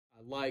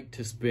like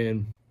to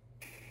spend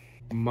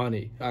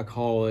money. I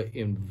call it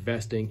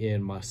investing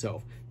in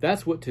myself.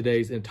 That's what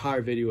today's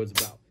entire video is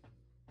about.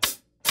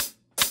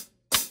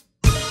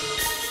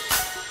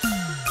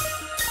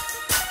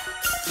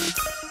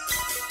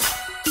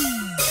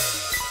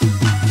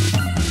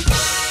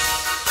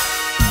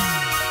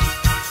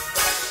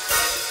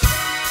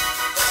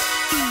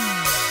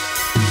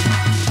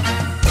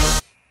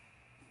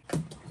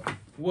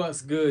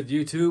 What's good,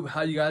 YouTube?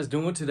 How you guys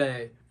doing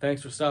today?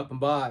 Thanks for stopping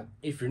by.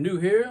 If you're new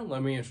here,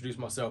 let me introduce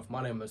myself.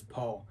 My name is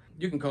Paul.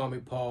 You can call me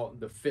Paul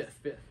the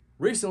Fifth.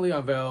 Recently, I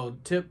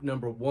unveiled tip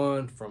number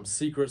 1 from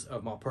Secrets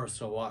of My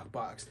Personal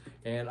Lockbox.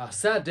 And I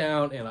sat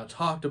down and I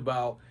talked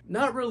about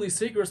not really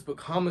secrets, but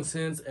common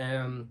sense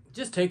and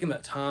just taking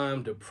that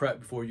time to prep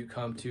before you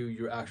come to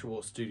your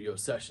actual studio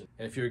session.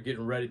 And if you're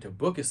getting ready to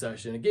book a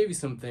session, it gave you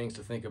some things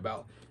to think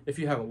about. If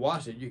you haven't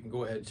watched it, you can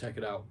go ahead and check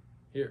it out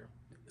here.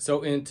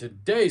 So in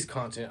today's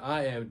content,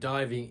 I am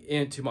diving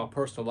into my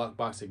personal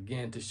lockbox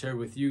again to share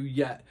with you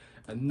yet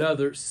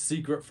another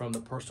secret from the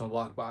personal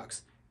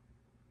lockbox.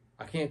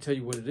 I can't tell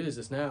you what it is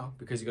just now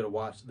because you got to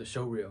watch the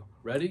show reel.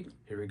 Ready?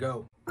 Here we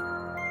go. Yo,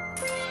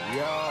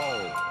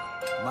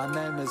 my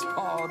name is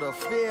Paul the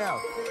Fifth.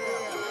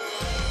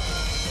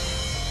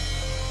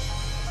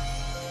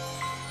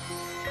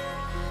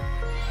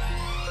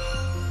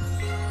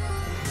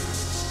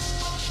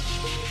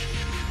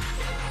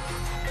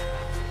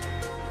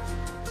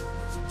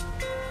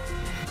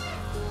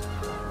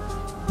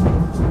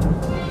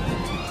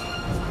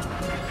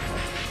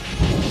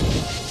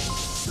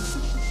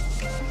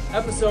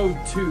 Episode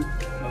 2,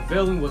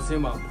 unveiling what's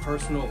in my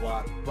personal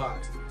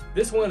lockbox.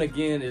 This one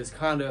again is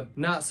kind of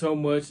not so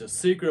much a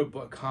secret,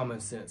 but common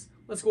sense.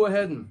 Let's go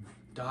ahead and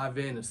dive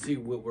in and see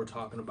what we're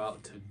talking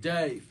about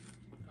today.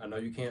 I know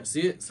you can't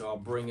see it, so I'll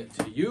bring it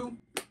to you.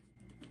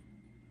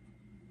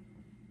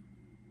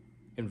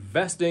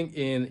 Investing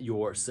in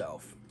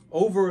yourself.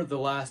 Over the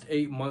last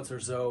 8 months or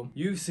so,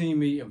 you've seen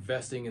me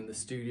investing in the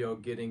studio,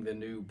 getting the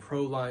new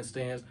Pro line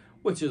stands,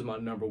 which is my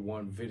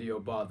 #1 video,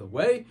 by the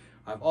way.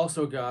 I've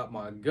also got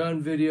my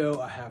gun video.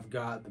 I have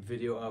got the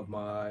video of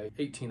my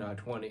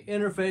 18i20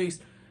 interface.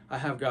 I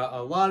have got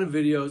a lot of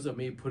videos of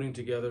me putting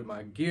together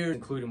my gear,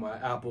 including my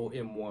Apple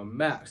M1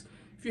 Max.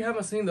 If you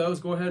haven't seen those,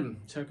 go ahead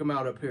and check them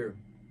out up here.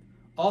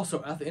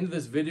 Also, at the end of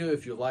this video,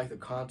 if you like the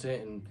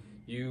content and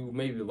you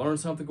maybe learn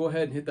something, go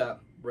ahead and hit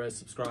that red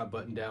subscribe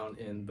button down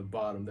in the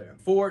bottom there.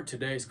 For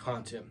today's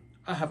content,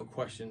 I have a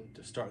question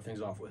to start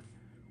things off with.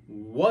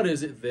 What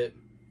is it that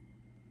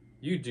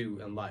you do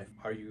in life?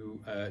 Are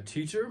you a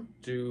teacher?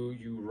 Do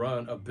you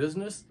run a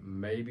business?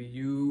 Maybe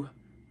you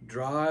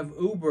drive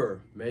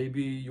Uber.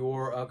 Maybe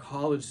you're a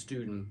college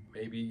student.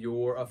 Maybe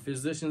you're a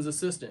physician's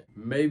assistant.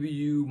 Maybe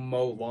you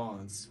mow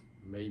lawns.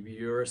 Maybe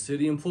you're a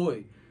city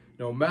employee.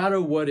 No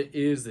matter what it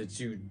is that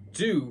you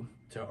do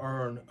to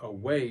earn a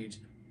wage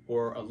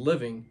or a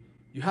living,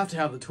 you have to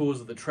have the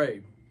tools of the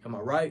trade. Am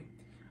I right?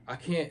 I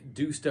can't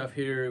do stuff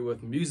here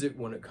with music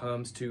when it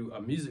comes to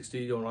a music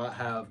studio and not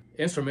have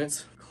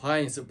instruments,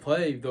 clients that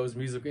play those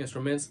music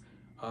instruments,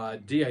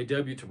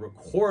 DAW to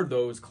record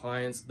those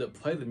clients that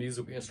play the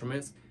music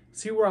instruments.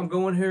 See where I'm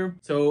going here?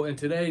 So in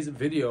today's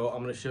video,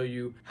 I'm gonna show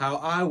you how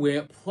I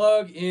went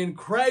plug-in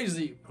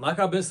crazy. Like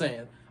I've been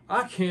saying,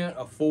 I can't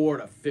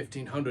afford a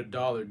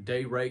 $1,500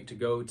 day rate to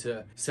go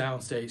to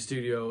Soundstage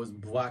Studios,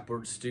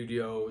 Blackbird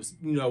Studios,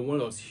 you know, one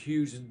of those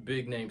huge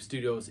big name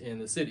studios in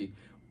the city.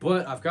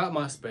 But I've got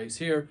my space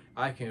here.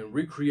 I can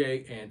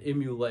recreate and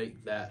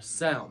emulate that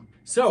sound.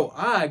 So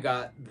I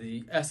got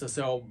the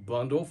SSL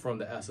bundle from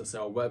the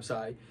SSL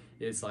website.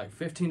 It's like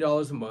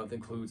 $15 a month,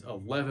 includes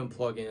 11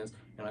 plugins.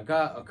 And I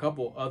got a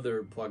couple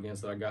other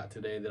plugins that I got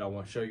today that I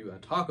want to show you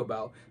and talk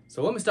about.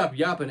 So let me stop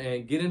yapping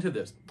and get into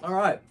this. All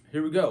right,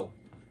 here we go.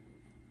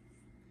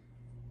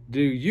 Do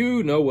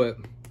you know what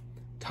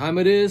time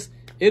it is?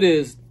 It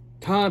is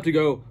time to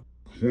go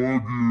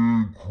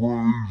plug-in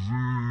crazy.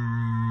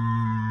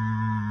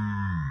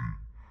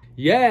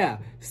 Yeah,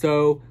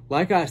 so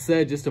like I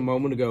said just a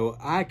moment ago,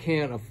 I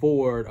can't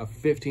afford a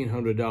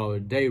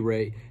 $1,500 day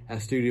rate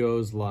at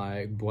studios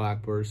like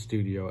Blackbird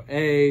Studio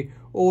A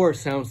or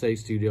Soundstage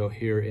Studio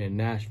here in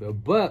Nashville.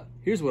 But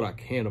here's what I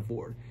can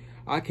afford.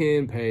 I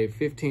can pay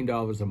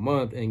 $15 a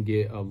month and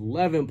get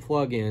 11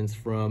 plugins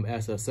from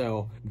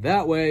SSL.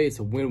 That way, it's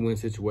a win-win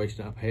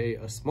situation. I pay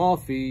a small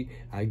fee,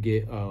 I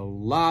get a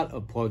lot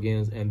of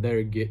plugins, and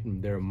they're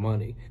getting their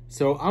money.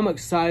 So I'm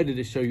excited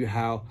to show you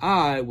how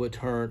I would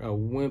turn a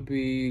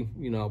wimpy,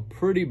 you know,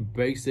 pretty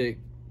basic,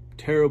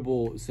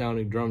 terrible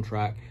sounding drum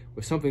track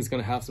with something that's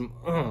gonna have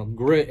some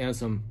grit and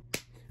some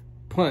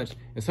punch,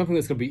 and something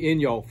that's gonna be in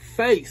your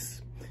face.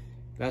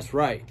 That's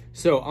right.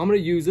 So I'm going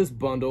to use this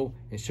bundle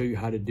and show you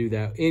how to do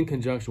that in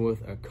conjunction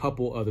with a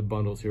couple other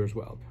bundles here as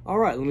well. All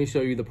right, let me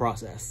show you the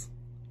process.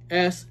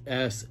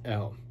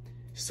 SSL,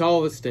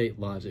 Solid State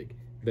Logic,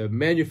 the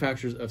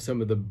manufacturers of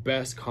some of the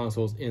best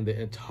consoles in the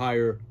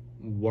entire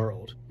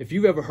world. If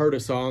you've ever heard a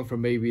song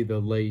from maybe the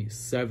late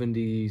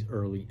 70s,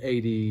 early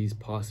 80s,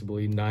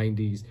 possibly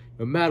 90s,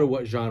 no matter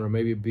what genre,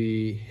 maybe it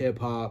be hip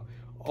hop,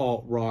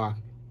 alt rock,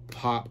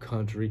 pop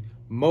country,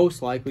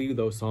 most likely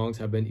those songs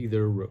have been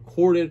either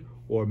recorded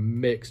or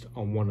mixed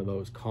on one of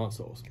those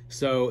consoles.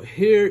 So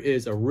here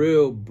is a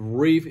real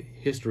brief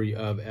history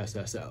of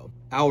SSL.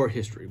 Our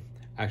history.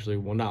 Actually,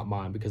 well, not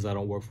mine because I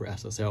don't work for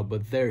SSL,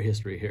 but their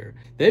history here.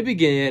 They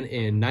began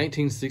in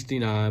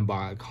 1969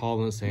 by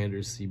Colin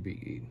Sanders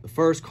CBE. The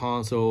first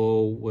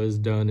console was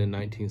done in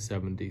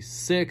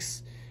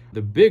 1976.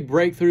 The big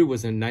breakthrough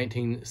was in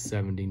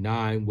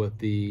 1979 with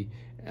the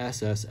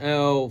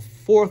SSL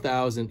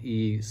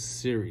 4000E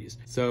series.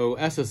 So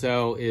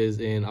SSL is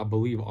in, I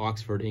believe,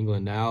 Oxford,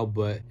 England now,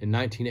 but in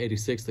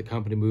 1986, the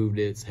company moved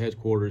its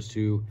headquarters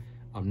to,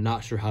 I'm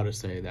not sure how to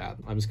say that.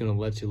 I'm just gonna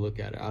let you look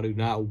at it. I do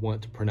not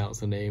want to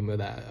pronounce the name of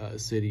that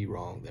city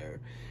wrong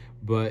there.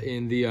 But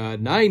in the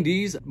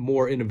 90s,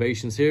 more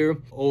innovations here.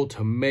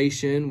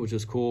 Automation, which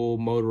is cool,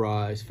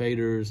 motorized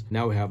faders.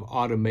 Now we have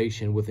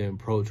automation within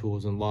Pro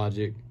Tools and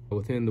Logic.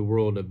 Within the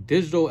world of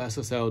digital,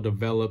 SSL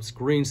developed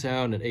screen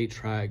sound and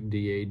 8-track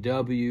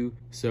DAW.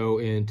 So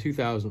in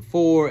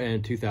 2004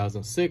 and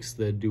 2006,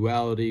 the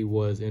Duality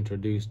was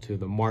introduced to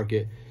the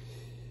market.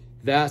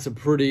 That's a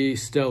pretty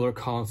stellar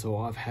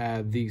console. I've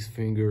had these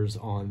fingers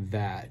on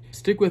that.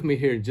 Stick with me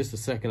here in just a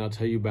second. I'll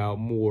tell you about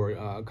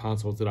more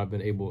consoles that I've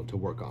been able to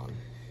work on.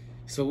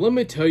 So let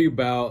me tell you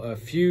about a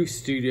few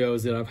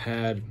studios that I've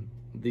had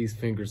these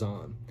fingers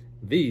on.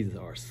 These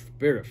are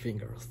spirit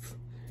fingers.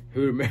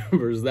 Who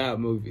remembers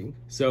that movie?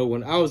 So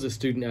when I was a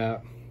student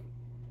at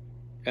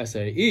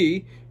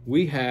SAE,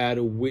 we had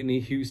Whitney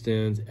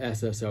Houston's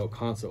SSL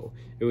console.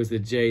 It was the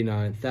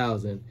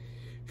J9000.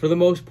 For the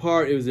most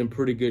part, it was in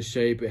pretty good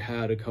shape. It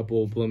had a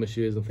couple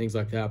blemishes and things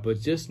like that,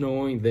 but just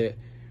knowing that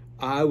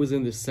I was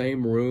in the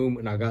same room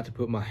and I got to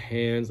put my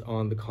hands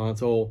on the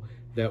console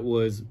that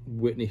was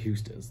Whitney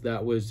Houston's.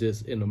 That was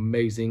just an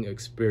amazing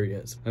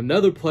experience.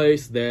 Another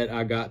place that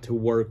I got to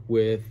work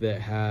with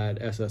that had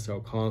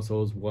SSL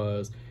consoles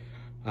was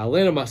I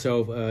landed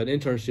myself an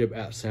internship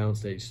at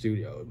Soundstage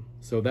Studio.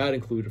 So that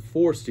included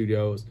 4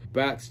 studios,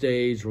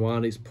 Backstage,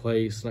 Ronnie's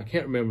Place, and I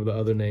can't remember the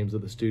other names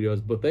of the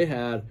studios, but they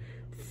had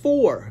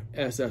 4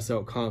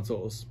 SSL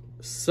consoles.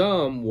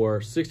 Some were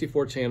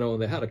 64 channel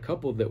and they had a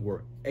couple that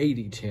were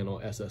 80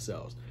 channel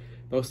SSLs.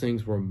 Those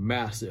things were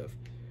massive.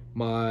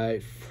 My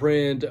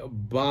friend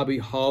Bobby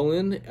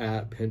Holland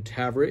at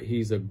Pentaveret,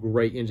 he's a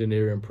great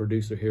engineer and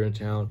producer here in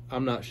town.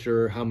 I'm not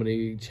sure how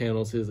many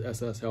channels his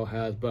SSL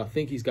has, but I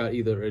think he's got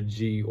either a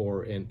G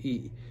or an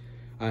E.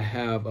 I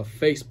have a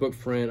Facebook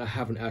friend. I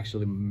haven't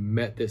actually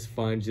met this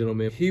fine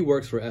gentleman. He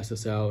works for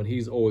SSL and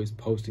he's always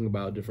posting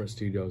about different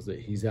studios that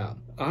he's at.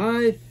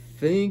 I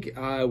think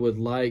I would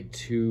like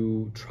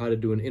to try to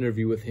do an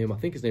interview with him. I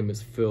think his name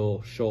is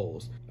Phil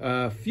Scholes.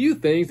 A few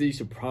things that you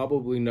should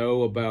probably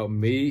know about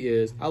me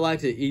is I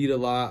like to eat a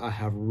lot. I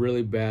have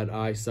really bad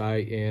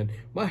eyesight and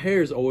my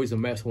hair is always a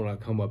mess when I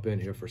come up in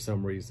here for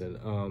some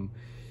reason.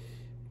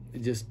 It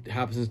just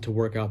happens to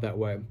work out that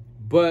way.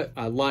 But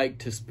I like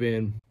to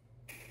spend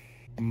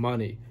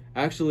money.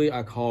 Actually,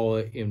 I call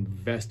it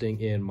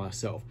investing in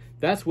myself.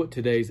 That's what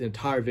today's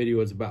entire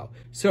video is about.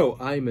 So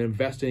I'm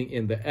investing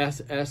in the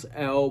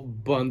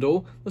SSL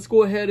bundle. Let's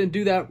go ahead and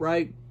do that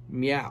right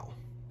meow.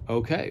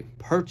 Okay,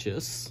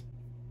 purchase.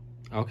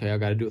 Okay, I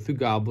gotta do it through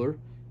Gobbler.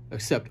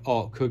 Accept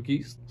all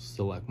cookies.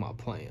 Select my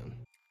plan.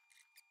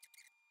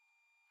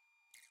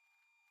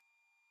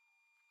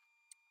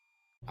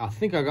 I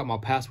think I got my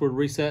password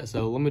reset,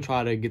 so let me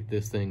try to get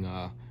this thing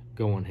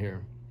going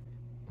here.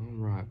 All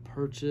right,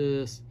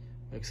 purchase.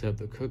 Accept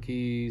the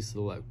cookies,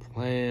 select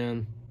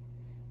plan.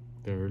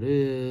 There it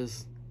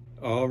is.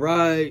 All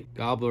right,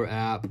 Gobbler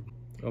app.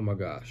 Oh my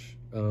gosh.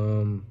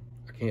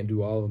 I can't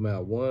do all of them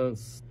at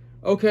once.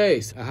 Okay,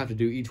 so I have to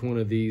do each one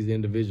of these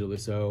individually.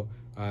 So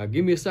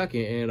give me a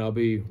second and I'll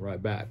be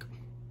right back.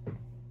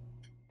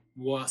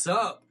 What's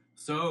up?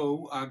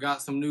 So I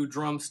got some new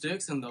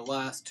drumsticks in the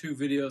last 2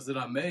 videos that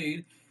I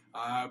made.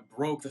 I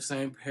broke the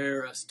same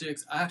pair of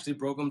sticks. I actually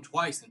broke them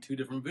twice in 2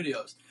 different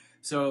videos.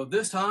 So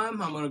this time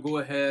I'm gonna go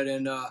ahead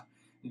and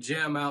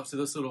jam out to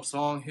this little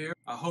song here.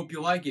 I hope you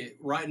like it.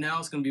 Right now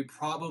it's gonna be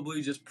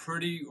probably just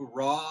pretty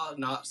raw,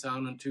 not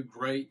sounding too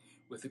great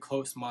with the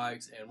close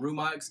mics and room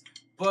mics.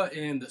 But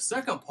in the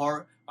second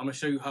part, I'm gonna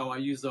show you how I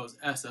use those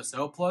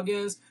SSL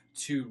plugins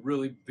to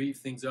really beef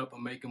things up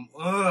and make them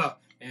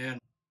and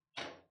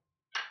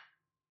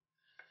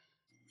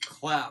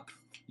clap.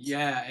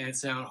 Yeah, and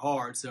sound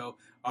hard. So,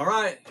 all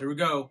right, here we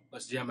go.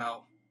 Let's jam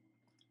out.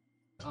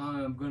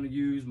 I'm going to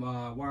use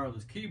my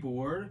wireless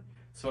keyboard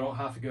so I don't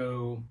have to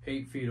go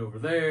 8 feet over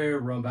there,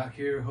 run back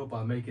here, hope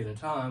I make it in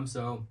time.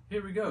 So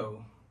here we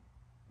go.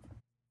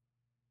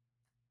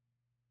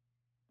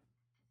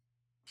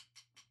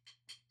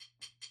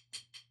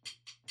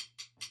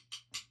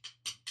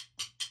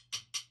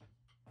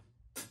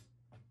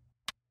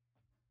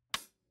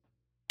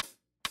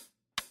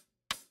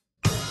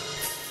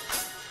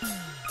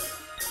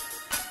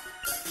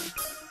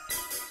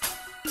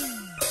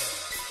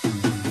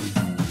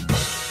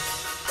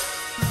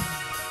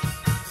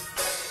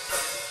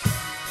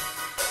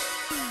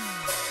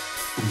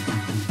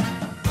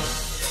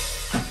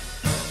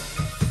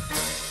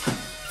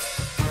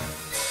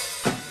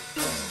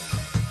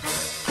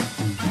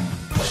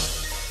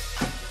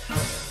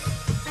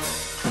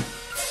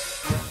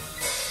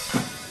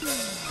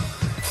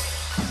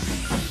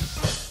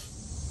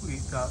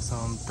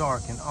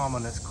 dark and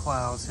ominous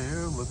clouds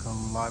here,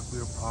 looking like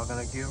we're probably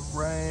gonna get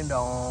rained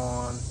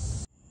on.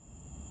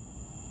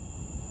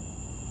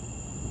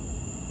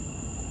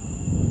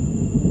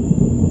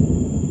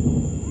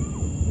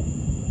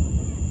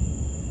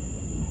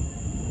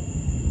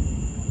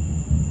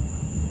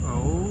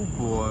 Oh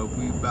boy,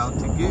 we about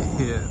to get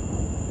hit.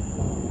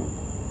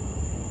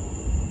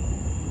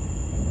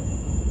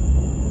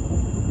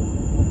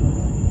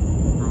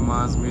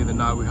 Reminds me of the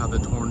night we had the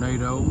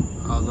tornado.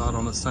 I was out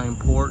on the same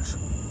porch.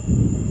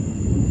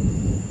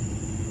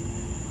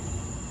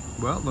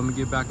 Well, let me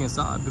get back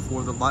inside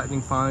before the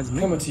lightning finds me.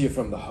 Coming to you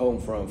from the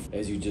home front.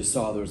 As you just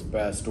saw, there was a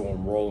bad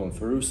storm rolling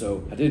through,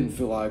 so I didn't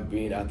feel like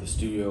being at the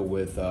studio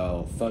with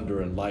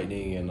thunder and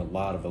lightning and a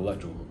lot of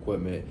electrical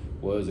equipment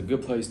was a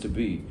good place to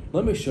be.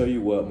 Let me show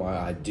you what my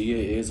idea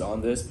is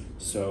on this,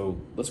 so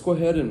let's go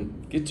ahead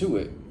and get to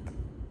it.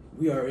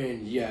 We are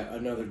in yet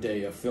another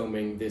day of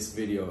filming this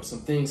video. Some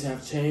things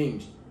have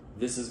changed.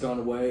 This has gone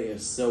away, and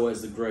so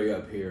has the gray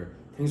up here.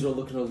 Things are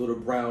looking a little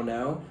brown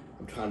now.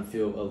 I'm trying to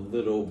feel a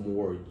little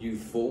more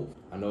youthful.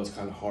 I know it's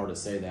kind of hard to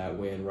say that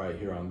when right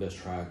here on this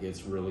track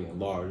it's really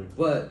enlarged,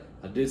 but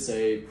I did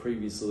say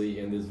previously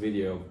in this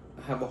video,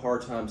 I have a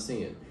hard time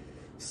seeing.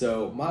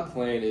 So my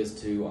plan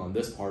is to, on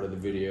this part of the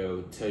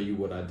video, tell you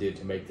what I did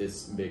to make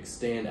this mix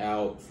stand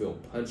out, feel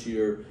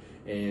punchier,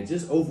 and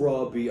just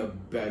overall be a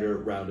better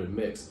rounded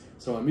mix.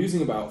 So I'm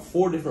using about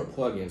 4 different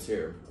plugins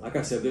here. Like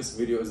I said, this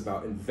video is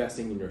about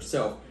investing in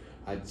yourself.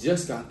 I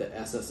just got the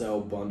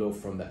SSL bundle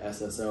from the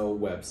SSL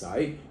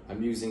website.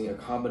 I'm using a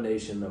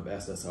combination of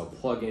SSL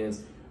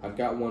plugins. I've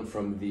got one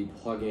from the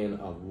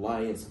Plugin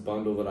Alliance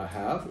bundle that I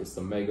have. It's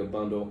the Mega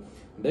Bundle.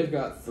 And they've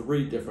got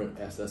 3 different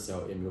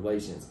SSL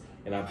emulations.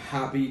 And I'm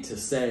happy to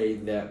say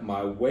that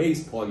my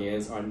Waves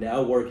plugins are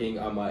now working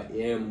on my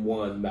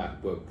M1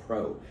 MacBook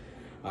Pro.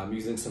 I'm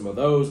using some of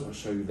those. I'll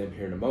show you them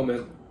here in a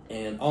moment.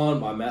 And on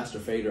my master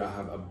fader, I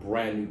have a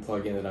brand new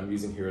plugin that I'm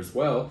using here as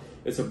well.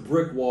 It's a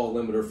Brickwall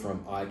limiter from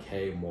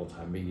IK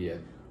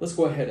Multimedia. Let's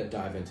go ahead and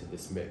dive into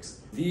this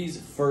mix.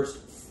 These first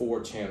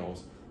 4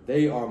 channels,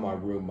 they are my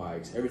room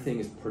mics. Everything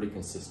is pretty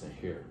consistent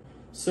here.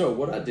 So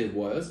what I did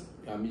was,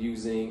 I'm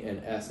using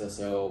an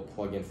SSL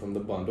plugin from the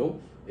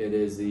bundle. It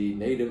is the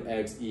Native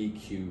X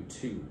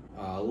EQ2.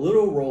 A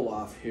little roll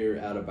off here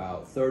at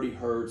about 30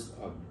 Hertz,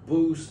 a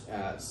boost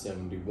at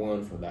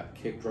 71 for that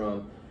kick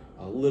drum,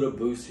 a little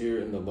boost here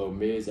in the low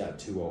mids at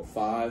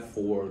 205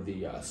 for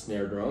the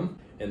snare drum.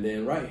 And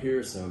then right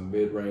here, some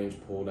mid-range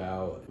pulled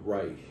out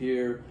right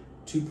here,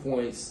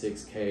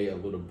 2.6K, a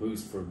little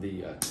boost for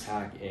the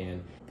attack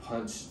and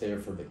punch there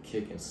for the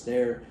kick and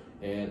snare.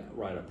 And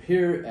right up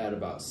here at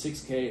about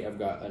 6K, I've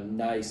got a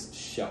nice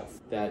shelf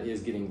that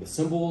is getting the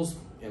cymbals.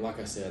 And like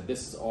I said,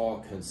 this is all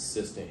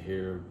consistent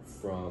here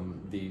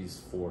from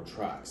these 4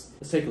 tracks.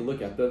 Let's take a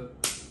look at the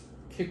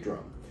kick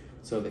drum.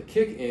 So the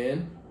kick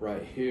in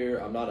right here,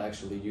 I'm not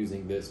actually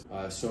using this,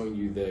 showing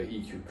you the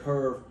EQ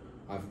curve.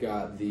 I've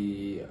got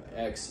the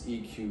X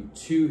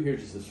EQ2 here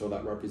just to show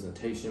that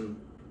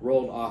representation.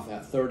 Rolled off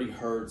at 30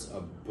 Hertz,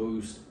 a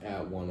boost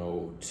at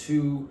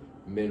 102,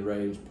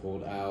 mid-range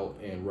pulled out,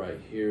 and right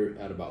here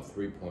at about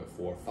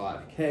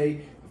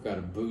 3.45K, I've got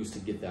a boost to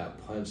get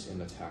that punch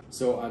and attack.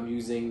 So I'm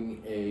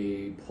using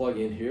a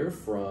plugin here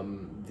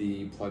from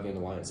the Plugin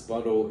Alliance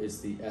bundle. It's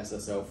the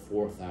SSL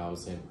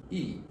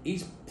 4000E.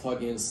 Each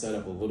plugin is set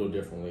up a little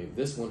differently.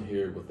 This one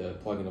here with the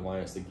Plugin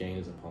Alliance, the gain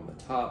is up on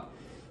the top.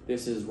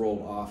 This is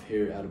rolled off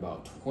here at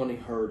about 20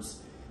 Hertz.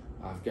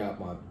 I've got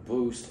my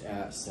boost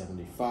at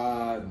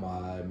 75,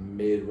 my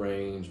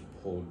mid-range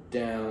pulled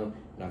down,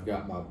 and I've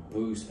got my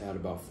boost at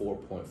about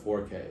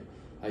 4.4K.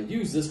 I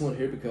use this one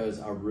here because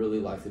I really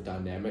like the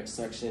dynamic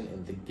section,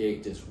 and the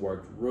gate just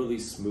worked really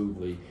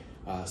smoothly,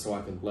 so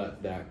I could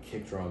let that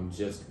kick drum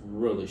just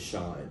really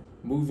shine.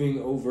 Moving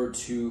over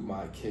to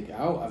my kick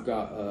out, I've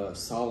got a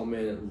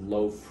Solomon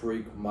low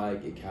freq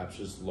mic. It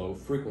captures low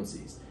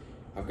frequencies.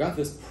 I've got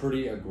this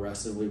pretty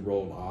aggressively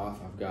rolled off.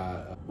 I've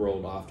got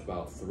rolled off to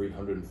about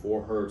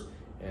 304 Hertz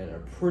and a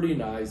pretty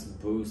nice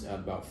boost at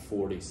about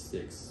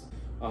 46.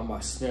 On my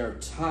snare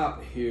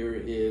top here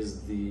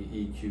is the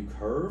EQ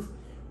curve,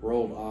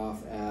 rolled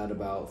off at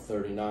about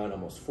 39,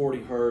 almost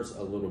 40 Hertz,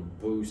 a little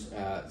boost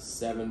at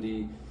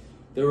 70.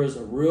 There was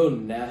a real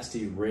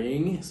nasty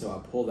ring, so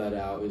I pulled that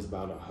out. It was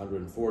about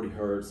 140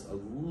 Hertz, a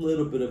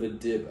little bit of a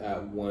dip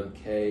at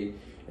 1K,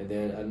 and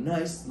then a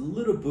nice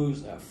little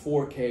boost at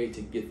 4K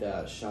to get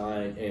that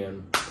shine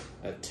and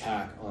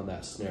attack on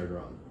that snare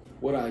drum.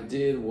 What I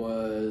did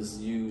was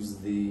use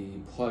the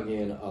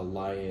Plugin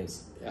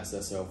Alliance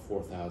SSL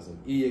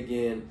 4000E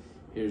again.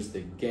 Here's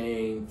the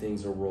gain,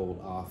 things are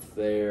rolled off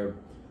there.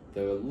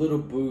 The little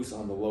boost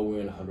on the low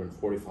end,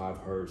 145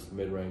 Hertz,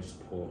 mid-range is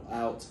pulled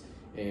out,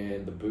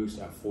 and the boost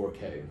at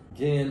 4K.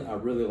 Again, I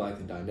really like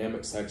the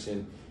dynamic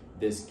section.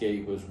 This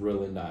gate was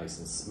really nice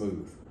and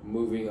smooth.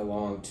 Moving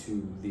along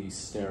to the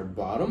snare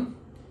bottom,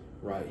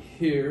 right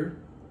here,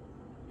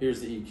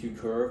 here's the EQ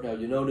curve. Now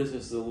you notice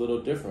this is a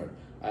little different.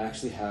 I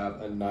actually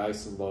have a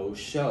nice low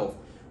shelf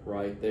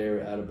right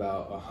there at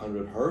about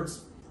 100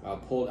 Hertz. I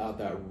pulled out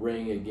that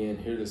ring again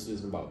here. This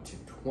is about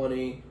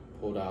 220.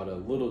 Pulled out a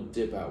little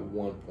dip at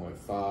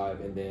 1.5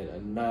 and then a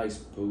nice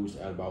boost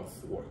at about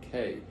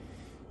 4K.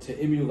 To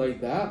emulate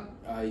that,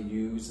 I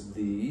use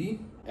the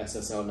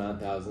SSL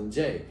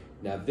 9000J.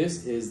 Now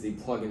this is the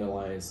Plugin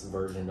Alliance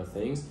version of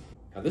things.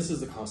 Now this is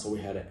the console we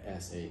had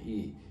at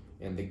SAE,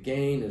 and the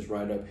gain is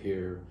right up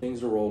here.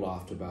 Things are rolled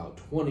off to about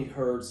 20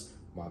 Hertz.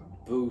 My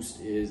boost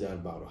is at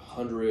about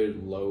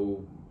 100,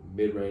 low,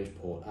 mid-range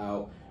pulled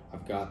out.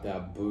 I've got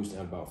that boost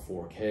at about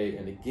 4K.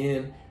 And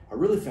again, I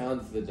really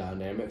found that the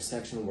dynamic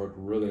section worked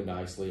really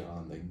nicely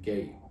on the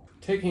gate.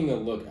 Taking a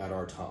look at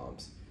our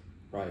toms.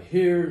 Right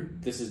here,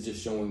 this is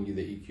just showing you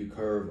the EQ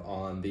curve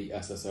on the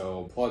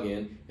SSL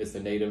plugin. It's the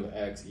native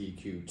X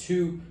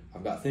EQ2.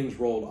 I've got things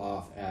rolled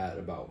off at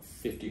about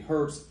 50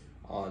 Hertz.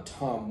 On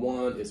tom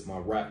 1, it's my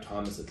rack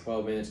tom, it's a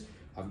 12-inch.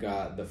 I've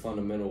got the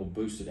fundamental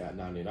boosted at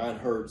 99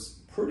 Hertz.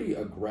 Pretty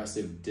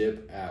aggressive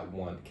dip at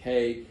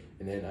 1K.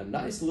 And then a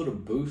nice little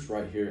boost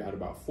right here at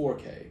about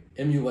 4K.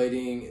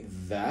 Emulating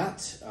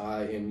that,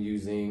 I am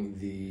using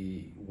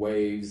the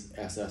Waves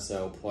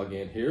SSL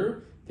plugin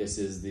here. This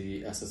is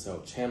the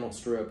SSL channel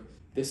strip.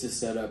 This is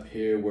set up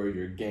here where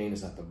your gain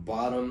is at the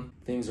bottom.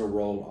 Things are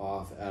rolled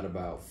off at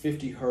about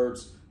 50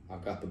 Hertz.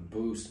 I've got the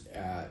boost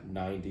at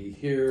 90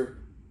 here,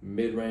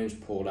 mid-range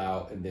pulled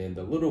out, and then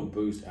the little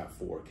boost at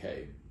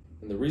 4K.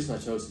 And the reason I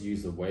chose to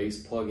use the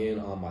Waves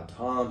plugin on my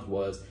toms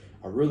was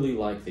I really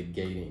like the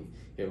gating.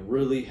 It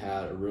really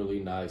had a really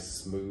nice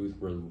smooth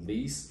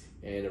release,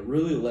 and it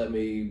really let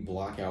me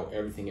block out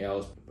everything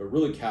else, but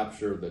really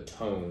capture the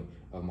tone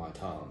of my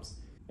toms.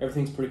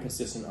 Everything's pretty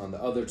consistent on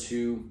the other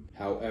two.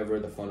 However,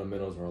 the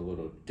fundamentals are a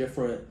little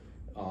different.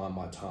 On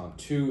my tom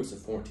 2, it's a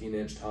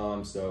 14-inch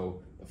tom,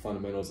 so the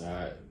fundamentals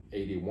at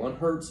 81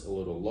 Hertz, a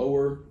little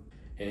lower.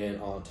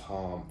 And on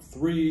tom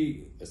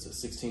 3, it's a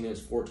 16-inch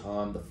 4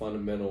 tom, the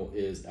fundamental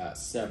is at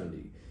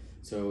 70.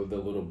 So the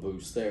little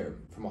boost there.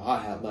 From a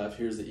hi-hat left,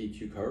 here's the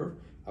EQ curve.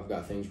 I've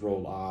got things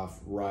rolled off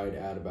right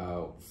at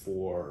about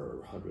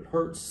 400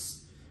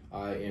 Hertz.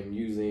 I am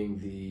using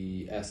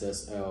the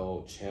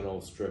SSL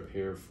channel strip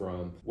here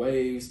from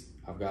Waves.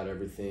 I've got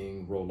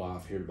everything rolled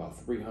off here at about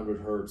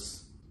 300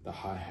 Hertz. The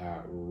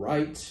hi-hat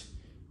right,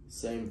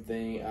 same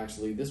thing.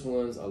 Actually, this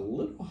one's a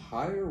little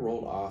higher,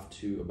 rolled off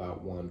to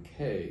about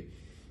 1K.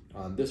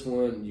 On this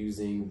one,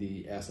 using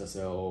the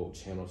SSL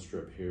channel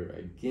strip here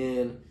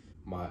again.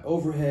 My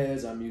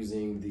overheads, I'm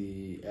using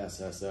the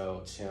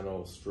SSL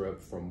channel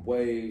strip from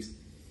Waves.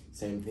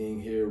 Same thing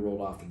here,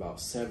 rolled off to about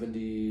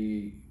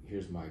 70.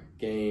 Here's my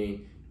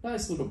gain.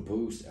 Nice little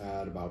boost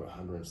at about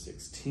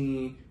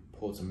 116.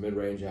 Pulled some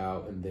mid-range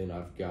out, and then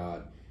I've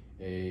got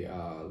a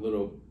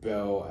little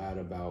bell at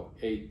about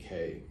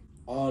 8K.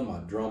 On my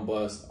drum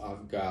bus,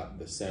 I've got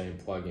the same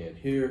plugin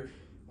here.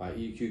 My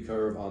EQ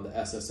curve on the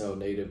SSL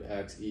Native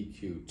X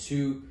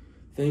EQ2.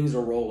 Things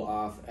are rolled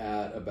off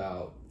at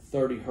about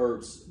 30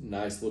 Hertz,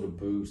 nice little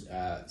boost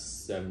at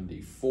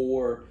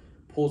 74.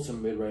 Pulled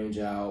some mid-range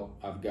out.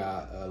 I've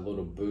got a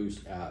little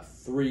boost at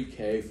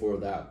 3K for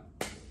that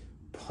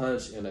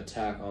punch and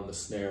attack on the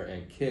snare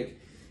and kick.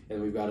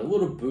 And we've got a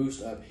little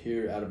boost up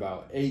here at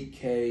about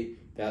 8K.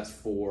 That's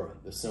for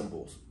the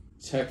cymbals.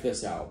 Check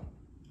this out.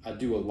 I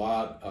do a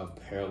lot of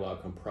parallel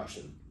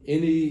compression.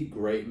 Any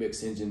great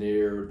mix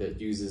engineer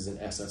that uses an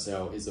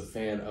SSL is a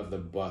fan of the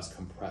bus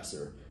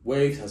compressor.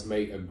 Waves has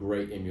made a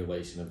great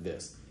emulation of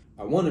this.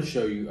 I want to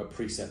show you a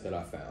preset that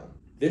I found.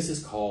 This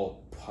is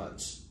called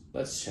Punch.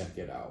 Let's check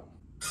it out.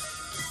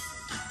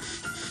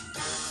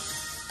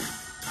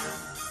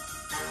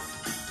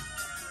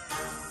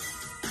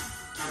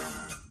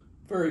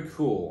 Very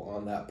cool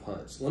on that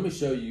punch. Let me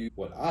show you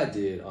what I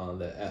did on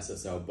the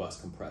SSL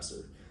bus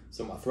compressor.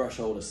 So my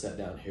threshold is set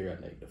down here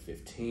at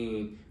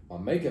 -15. My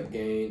makeup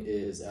gain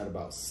is at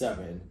about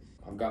 7.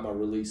 I've got my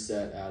release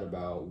set at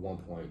about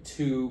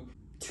 1.2,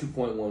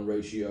 2.1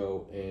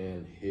 ratio,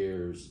 and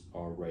here's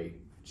our rate.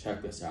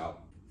 Check this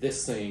out.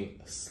 This thing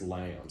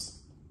slams.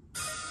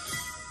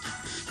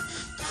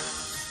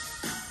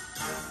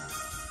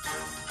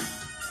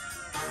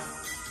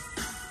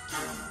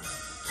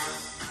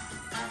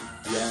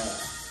 Yeah,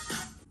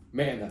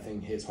 man, that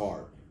thing hits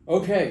hard.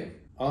 Okay,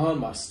 on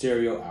my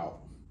stereo out.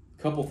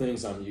 Couple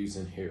things I'm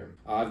using here.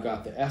 I've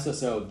got the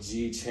SSL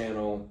G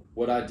channel.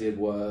 What I did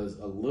was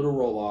a little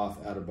roll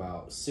off at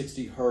about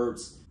 60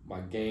 Hertz, my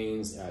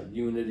gains at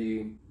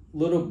unity,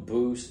 little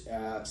boost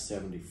at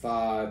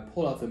 75,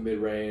 pull out the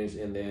mid-range,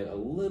 and then a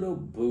little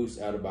boost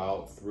at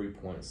about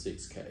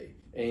 3.6K.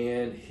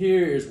 And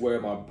here is where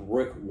my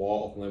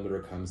Brickwall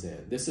limiter comes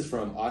in. This is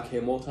from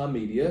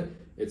Multimedia.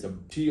 It's a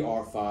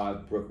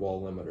TR5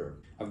 Brickwall limiter.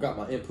 I've got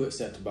my input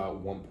set to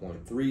about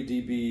 1.3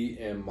 dB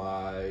and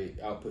my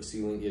output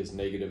ceiling is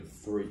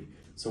 -3.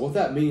 So what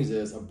that means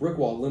is a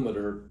Brickwall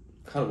limiter,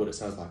 kind of what it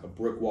sounds like, a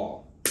brick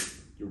wall.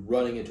 You're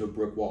running into a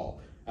brick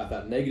wall. At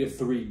that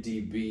 -3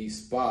 dB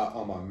spot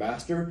on my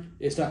master,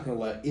 it's not gonna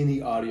let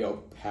any audio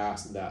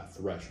pass that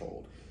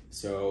threshold.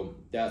 So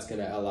that's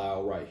gonna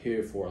allow right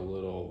here for a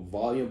little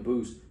volume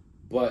boost,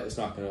 but it's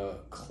not gonna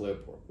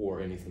clip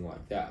or anything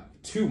like that.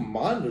 To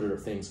monitor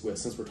things with,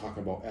 since we're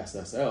talking about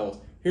SSLs,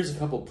 here's a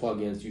couple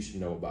plugins you should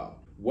know about.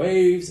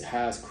 Waves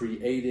has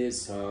created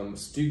some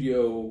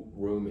studio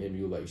room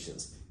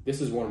emulations.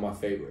 This is one of my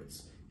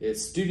favorites.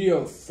 It's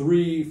Studio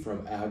 3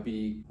 from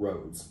Abbey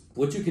Roads.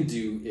 What you can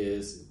do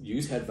is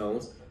use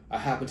headphones. I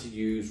happen to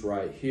use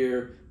right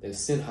here the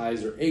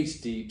Sennheiser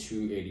HD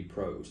 280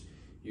 Pros.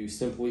 You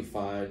simply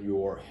find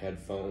your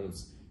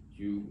headphones,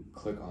 you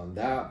click on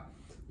that.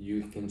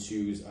 You can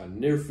choose a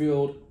near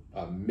field,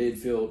 a mid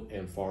field,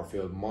 and far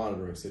field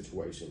monitoring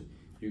situation.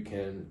 You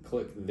can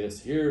click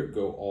this here,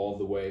 go all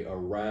the way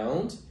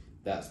around.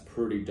 That's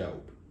pretty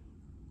dope.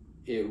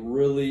 It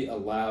really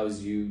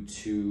allows you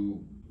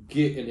to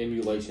get an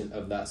emulation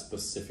of that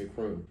specific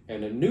room.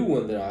 And a new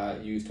one that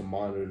I use to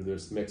monitor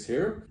this mix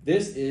here,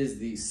 this is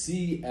the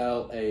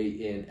CLA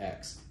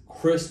Nx.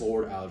 Chris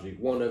Lord-Alge,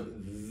 one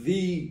of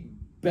the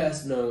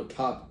best known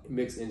top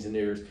mix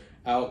engineers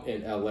out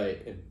in LA,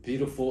 and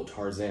beautiful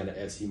Tarzana,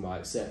 as he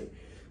might say.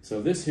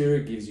 So this here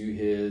gives you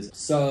his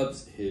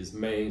subs, his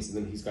mains, and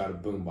then he's got a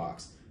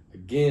boombox.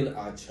 Again,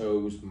 I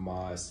chose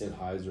my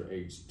Sennheiser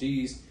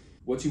HDs.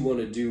 What you want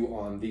to do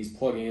on these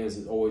plugins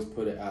is always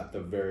put it at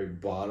the very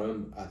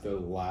bottom, at the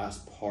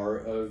last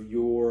part of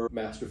your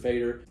master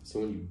fader.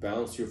 So when you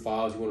bounce your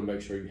files, you want to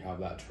make sure you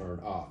have that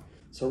turned off.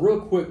 So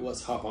real quick,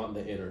 let's hop on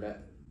the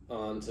internet.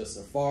 Onto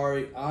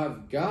Safari,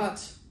 I've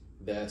got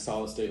the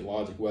Solid State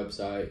Logic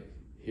website.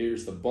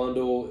 Here's the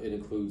bundle. It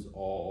includes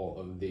all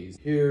of these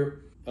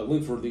here. A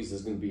link for these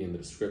is going to be in the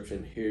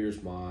description.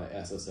 Here's my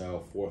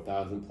SSL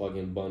 4000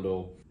 plugin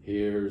bundle.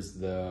 Here's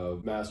the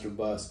Master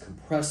Bus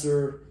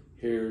Compressor.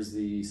 Here's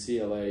the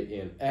CLA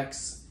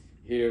Nx.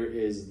 Here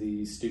is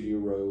the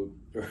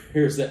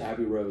here's the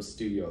Abbey Road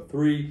Studio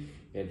 3.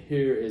 And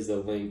here is the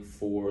link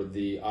for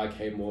the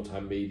IK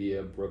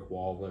Multimedia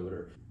Brickwall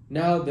limiter.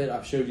 Now that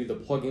I've showed you the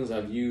plugins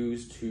I've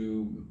used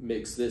to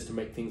mix this to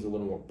make things a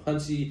little more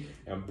punchy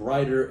and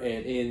brighter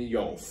and in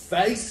your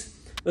face,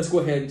 let's go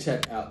ahead and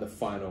check out the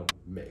final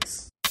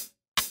mix.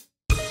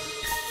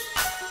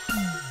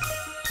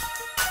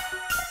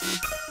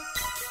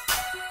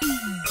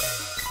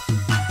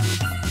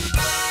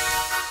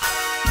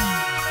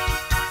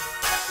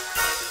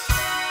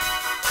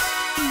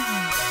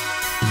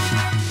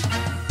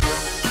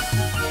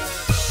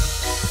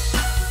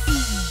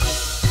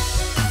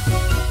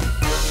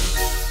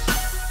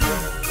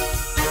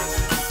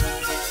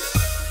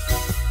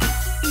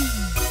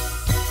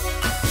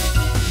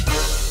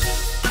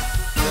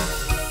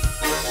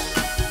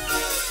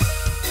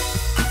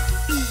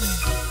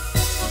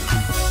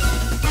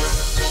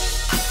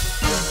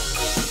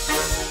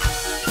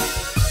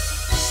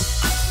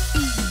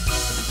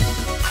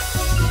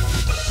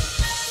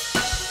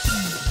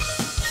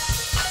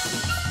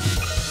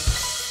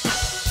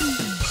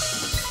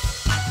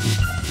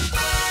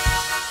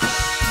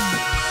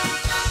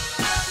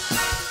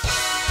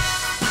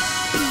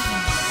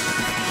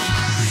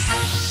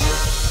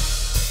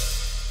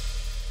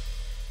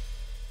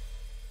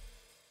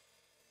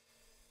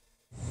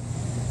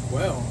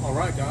 Well,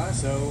 alright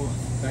guys, so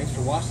thanks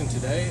for watching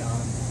today.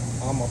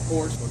 I'm on my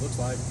porch, but it looks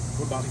like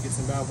we're about to get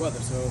some bad weather,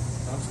 so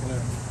I'm just going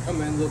to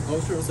come in a little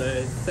closer and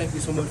say thank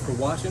you so much for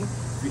watching.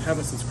 If you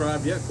haven't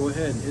subscribed yet, go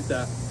ahead and hit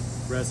that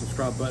red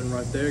subscribe button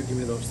right there. Give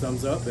me those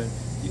thumbs up, and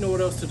you know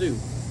what else to do.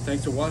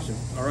 Thanks for watching.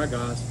 Alright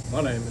guys,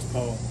 my name is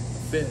Paul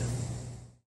Fifth.